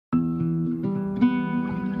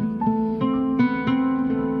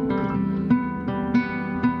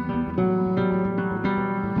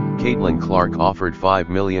Caitlin Clark offered $5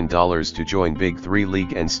 million to join Big 3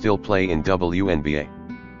 League and still play in WNBA.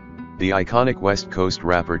 The iconic West Coast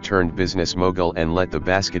rapper turned business mogul and let the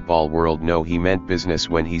basketball world know he meant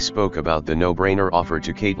business when he spoke about the no-brainer offer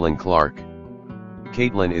to Caitlin Clark.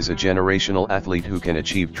 Caitlin is a generational athlete who can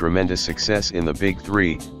achieve tremendous success in the Big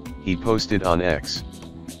 3, he posted on X.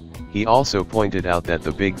 He also pointed out that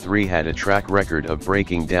the Big 3 had a track record of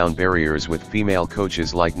breaking down barriers with female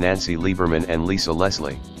coaches like Nancy Lieberman and Lisa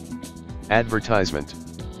Leslie. Advertisement.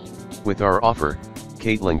 With our offer,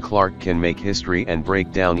 Caitlin Clark can make history and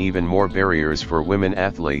break down even more barriers for women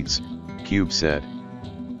athletes, Cube said.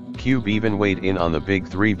 Cube even weighed in on the Big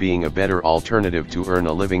 3 being a better alternative to earn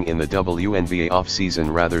a living in the WNBA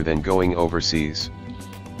offseason rather than going overseas.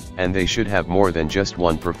 And they should have more than just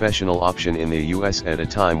one professional option in the US at a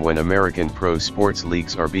time when American pro sports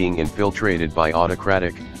leagues are being infiltrated by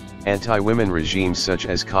autocratic, anti-women regimes such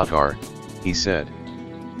as Qatar, he said.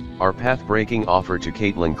 Our path-breaking offer to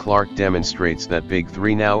Caitlin Clark demonstrates that Big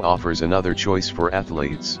 3 now offers another choice for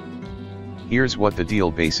athletes. Here's what the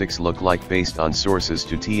deal basics look like based on sources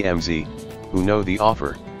to TMZ, who know the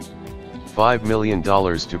offer. $5 million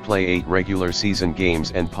to play 8 regular season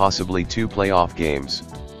games and possibly 2 playoff games.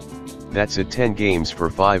 That's it, 10 games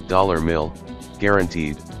for $5 mil,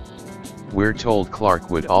 guaranteed. We're told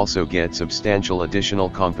Clark would also get substantial additional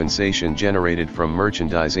compensation generated from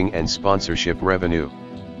merchandising and sponsorship revenue.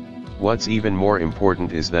 What's even more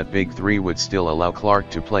important is that Big 3 would still allow Clark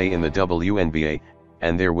to play in the WNBA,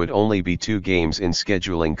 and there would only be 2 games in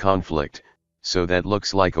scheduling conflict, so that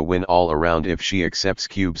looks like a win all around if she accepts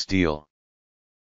Cube's deal.